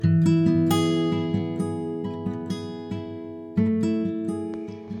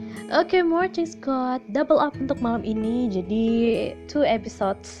Oke, Morning Squad, double up untuk malam ini. Jadi 2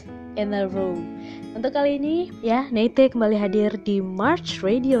 episodes in a row. Untuk kali ini ya, Nate kembali hadir di March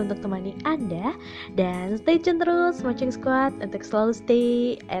Radio untuk temani Anda. Dan stay tune terus Morning Squad untuk selalu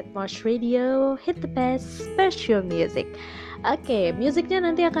stay at March Radio. Hit the best special music. Oke, musiknya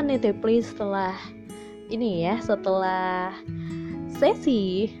nanti akan Nate play setelah ini ya, setelah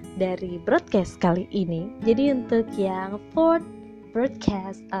sesi dari broadcast kali ini. Jadi untuk yang fourth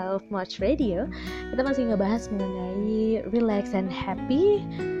broadcast of March Radio, kita masih ngebahas mengenai relax and happy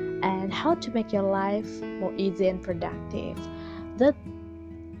and how to make your life more easy and productive. The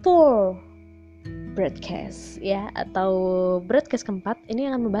fourth broadcast ya, atau broadcast keempat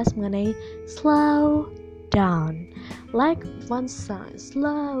ini akan membahas mengenai slow down. Like one song,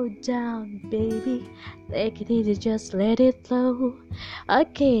 slow down baby, take it easy, just let it flow.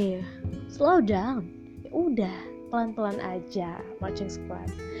 Oke, slow down. Udah, pelan-pelan aja, Marching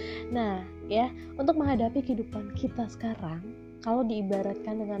Squad. Nah, ya, untuk menghadapi kehidupan kita sekarang, kalau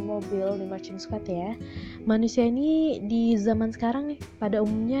diibaratkan dengan mobil di Marching Squad ya, manusia ini di zaman sekarang nih, pada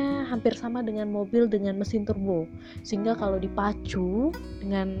umumnya hampir sama dengan mobil dengan mesin turbo. Sehingga kalau dipacu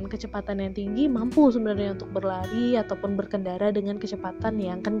dengan kecepatan yang tinggi, mampu sebenarnya untuk berlari ataupun berkendara dengan kecepatan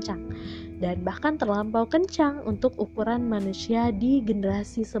yang kencang. Dan bahkan terlampau kencang untuk ukuran manusia di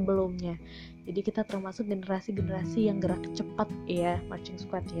generasi sebelumnya. Jadi kita termasuk generasi-generasi yang gerak cepat ya, Marching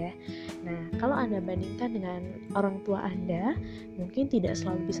Squad ya. Nah, kalau Anda bandingkan dengan orang tua Anda, mungkin tidak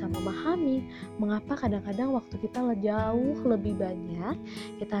selalu bisa memahami mengapa kadang-kadang waktu kita jauh lebih banyak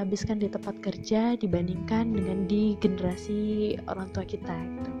kita habiskan di tempat kerja dibandingkan dengan di generasi orang tua kita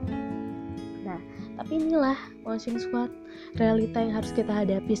gitu. Nah, tapi inilah Marching Squad, realita yang harus kita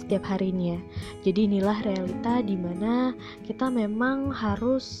hadapi setiap harinya. Jadi inilah realita di mana kita memang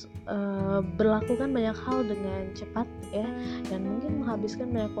harus berlakukan banyak hal dengan cepat ya, dan mungkin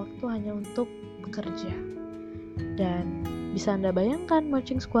menghabiskan banyak waktu hanya untuk bekerja. Dan bisa Anda bayangkan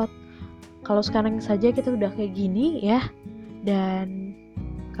Marching Squad, kalau sekarang saja kita udah kayak gini ya, dan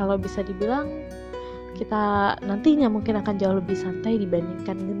kalau bisa dibilang kita nantinya mungkin akan jauh lebih santai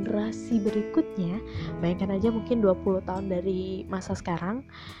dibandingkan generasi berikutnya. Bayangkan aja mungkin 20 tahun dari masa sekarang,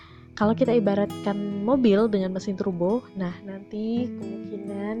 kalau kita ibaratkan mobil dengan mesin turbo, nah nanti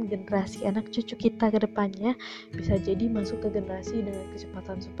kemungkinan generasi anak cucu kita ke depannya bisa jadi masuk ke generasi dengan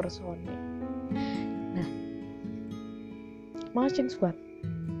kecepatan supersonik. Nah, Marching Squad,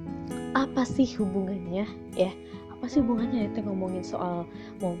 apa sih hubungannya ya? Apa sih hubungannya kita ngomongin soal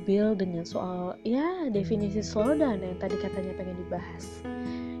mobil dengan soal ya definisi slowdown yang tadi katanya pengen dibahas?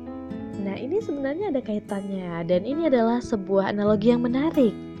 Nah, ini sebenarnya ada kaitannya, dan ini adalah sebuah analogi yang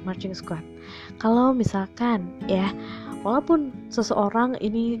menarik, Marching Squad. Kalau misalkan ya, walaupun seseorang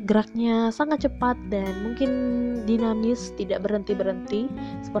ini geraknya sangat cepat dan mungkin dinamis, tidak berhenti-berhenti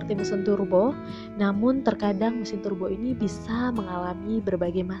seperti mesin turbo, namun terkadang mesin turbo ini bisa mengalami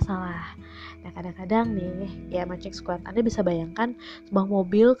berbagai masalah. Nah, kadang-kadang nih ya, Marching Squad, Anda bisa bayangkan sebuah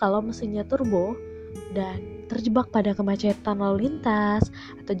mobil kalau mesinnya turbo dan terjebak pada kemacetan lalu lintas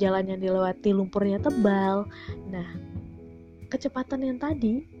atau jalan yang dilewati lumpurnya tebal. Nah, kecepatan yang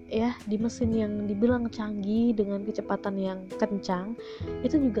tadi ya di mesin yang dibilang canggih dengan kecepatan yang kencang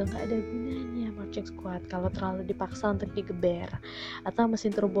itu juga nggak ada gunanya, Marching Squad, kalau terlalu dipaksa untuk digeber. Atau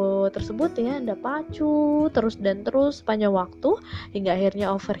mesin turbo tersebut ya Anda pacu terus dan terus sepanjang waktu hingga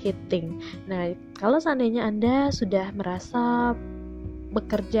akhirnya overheating. Nah, kalau seandainya Anda sudah merasa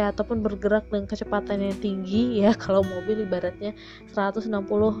bekerja ataupun bergerak dengan kecepatan yang tinggi ya, kalau mobil ibaratnya 160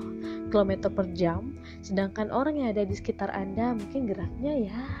 km per jam, sedangkan orang yang ada di sekitar Anda mungkin geraknya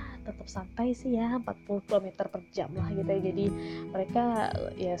ya tetap santai sih ya, 40 km per jam lah gitu ya. Jadi mereka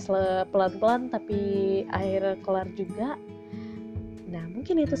ya pelan-pelan tapi akhirnya kelar juga. Nah,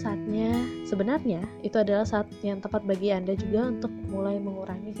 mungkin itu saatnya, sebenarnya itu adalah saat yang tepat bagi Anda juga untuk mulai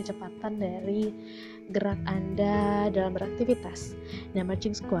mengurangi kecepatan dari gerak Anda dalam beraktivitas. Nah,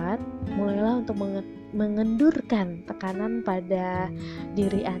 Marching Squad, mulailah untuk mengendurkan tekanan pada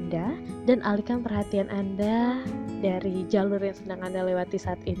diri Anda dan alihkan perhatian Anda dari jalur yang sedang Anda lewati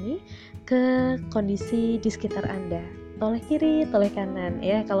saat ini ke kondisi di sekitar Anda. Toleh kiri, toleh kanan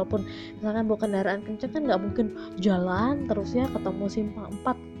ya. Kalaupun misalkan bawa kendaraan kencang kan nggak mungkin jalan terus ya, ketemu simpang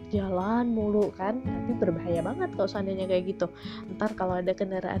 4 jalan mulu kan, tapi berbahaya banget kalau seandainya kayak gitu. Ntar kalau ada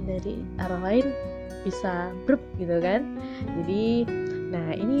kendaraan dari arah lain bisa bruk gitu kan. Jadi nah,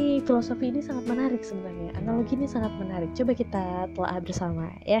 ini filosofi ini sangat menarik sebenarnya, analogi ini sangat menarik. Coba kita telah bersama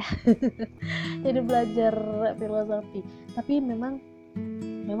ya. Jadi belajar filosofi, tapi memang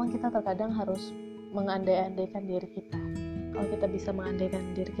kita terkadang harus mengandai-andaikan diri kita. Kalau kita bisa mengandalkan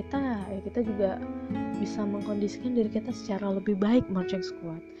diri kita, ya kita juga bisa mengkondisikan diri kita secara lebih baik marching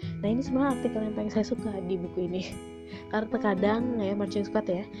squad. Nah ini sebenarnya artikel yang paling saya suka di buku ini. Karena terkadang ya marching squad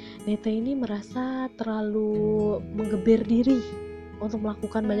ya, Nete ini merasa terlalu menggebir diri untuk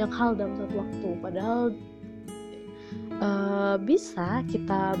melakukan banyak hal dalam satu waktu. Padahal bisa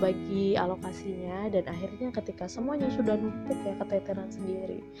kita bagi alokasinya, dan akhirnya ketika semuanya sudah numpuk ya keteteran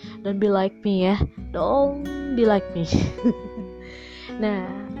sendiri. Don't be like me ya, don't be like me. Nah,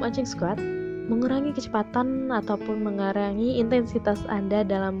 marching squad mengurangi kecepatan ataupun mengurangi intensitas Anda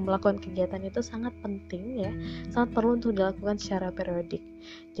dalam melakukan kegiatan itu sangat penting ya, sangat perlu untuk dilakukan secara periodik.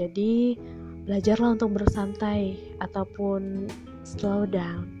 Jadi belajarlah untuk bersantai ataupun slow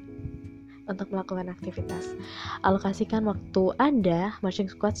down untuk melakukan aktivitas. Alokasikan waktu Anda marching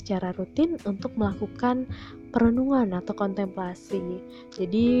squad secara rutin untuk melakukan perenungan atau kontemplasi.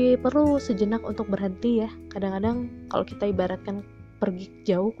 Jadi perlu sejenak untuk berhenti ya. Kadang-kadang kalau kita ibaratkan pergi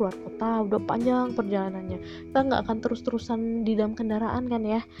jauh keluar kota, udah panjang perjalanannya, kita nggak akan terus-terusan di dalam kendaraan kan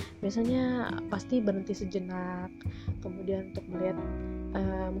ya. Biasanya pasti berhenti sejenak, kemudian untuk melihat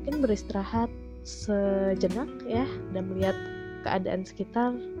mungkin beristirahat sejenak ya, dan melihat keadaan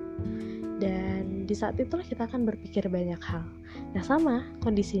sekitar. Dan di saat itulah kita akan berpikir banyak hal. Nah sama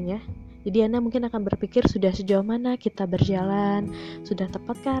kondisinya, jadi Anda mungkin akan berpikir sudah sejauh mana kita berjalan, sudah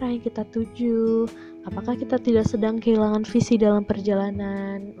tepatkah arah yang kita tuju, apakah kita tidak sedang kehilangan visi dalam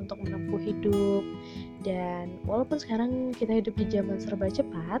perjalanan untuk menempuh hidup. Dan walaupun sekarang kita hidup di zaman serba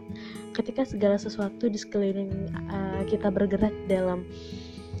cepat, ketika segala sesuatu di sekeliling kita bergerak dalam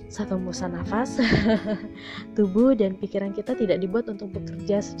satu hembusan nafas, tubuh dan pikiran kita tidak dibuat untuk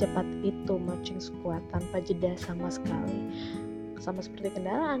bekerja secepat itu marching squad tanpa jeda sama sekali. Sama seperti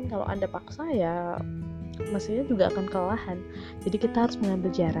kendaraan, kalau Anda paksa ya mesinnya juga akan kelelahan. Jadi kita harus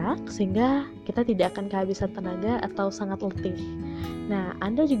mengambil jarak sehingga kita tidak akan kehabisan tenaga atau sangat letih. Nah,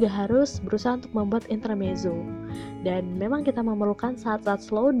 Anda juga harus berusaha untuk membuat intermezzo. Dan memang kita memerlukan saat-saat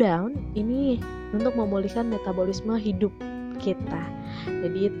slow down ini untuk memulihkan metabolisme hidup kita.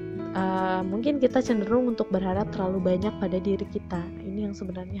 Jadi mungkin kita cenderung untuk berharap terlalu banyak pada diri kita. Ini yang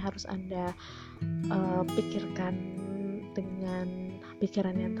sebenarnya harus Anda pikirkan dengan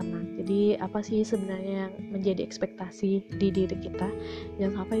pikiran yang tenang. Jadi apa sih sebenarnya yang menjadi ekspektasi di diri kita,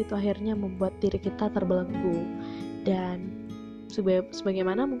 jangan sampai itu akhirnya membuat diri kita terbelenggu. Dan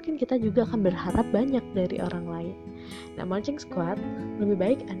sebagaimana mungkin kita juga akan berharap banyak dari orang lain. Nah, marching squad lebih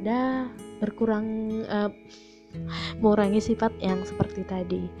baik Anda mengurangi sifat yang seperti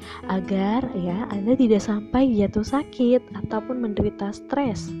tadi, agar ya Anda tidak sampai jatuh sakit ataupun menderita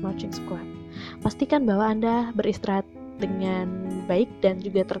stres marching squad. Pastikan bahwa Anda beristirahat dengan baik dan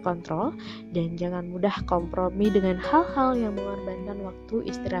juga terkontrol, dan jangan mudah kompromi dengan hal-hal yang mengorbankan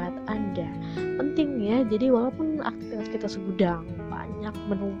waktu istirahat Anda. Penting ya, jadi walaupun aktivitas kita segudang, banyak,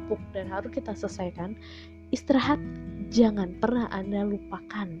 menumpuk dan harus kita selesaikan, istirahat jangan pernah Anda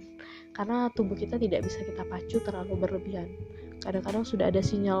lupakan. Karena tubuh kita tidak bisa kita pacu terlalu berlebihan. Kadang-kadang sudah ada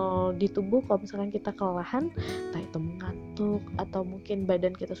sinyal di tubuh kalau misalkan kita kelelahan, entah itu mengantuk atau mungkin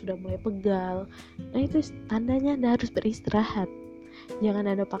badan kita sudah mulai pegal. Nah itu tandanya Anda harus beristirahat. Jangan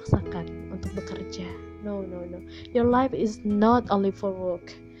Anda paksakan untuk bekerja. No. Your life is not only for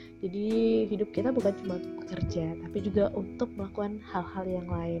work. Jadi hidup kita bukan cuma untuk bekerja, tapi juga untuk melakukan hal-hal yang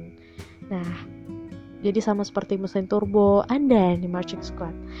lain. Nah, jadi sama seperti mesin turbo Anda di marching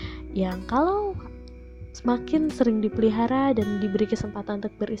squad, yang kalau semakin sering dipelihara dan diberi kesempatan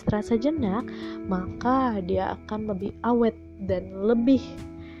untuk beristirahat sejenak, maka dia akan lebih awet dan lebih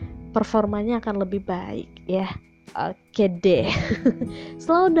performanya akan lebih baik ya. Oke deh.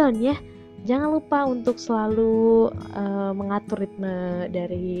 Slow down ya. Jangan lupa untuk selalu mengatur ritme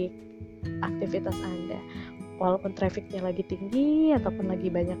dari aktivitas Anda. Walaupun trafiknya lagi tinggi ataupun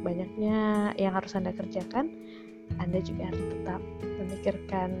lagi banyak-banyaknya yang harus Anda kerjakan, Anda juga harus tetap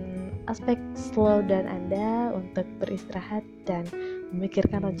memikirkan aspek slow down Anda untuk beristirahat dan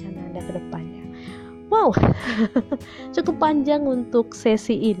memikirkan rencana Anda ke depannya. Wow, cukup panjang untuk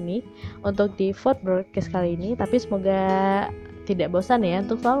sesi ini, untuk di Fourth Broadcast kali ini, tapi semoga tidak bosan ya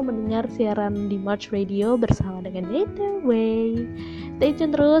untuk selalu mendengar siaran di March Radio bersama dengan Native Way. Stay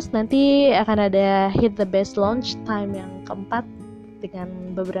tune terus, nanti akan ada Hit the Best Launch Time yang keempat dengan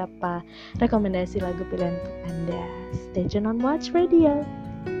beberapa rekomendasi lagu pilihan untuk Anda. Stay tune on March Radio.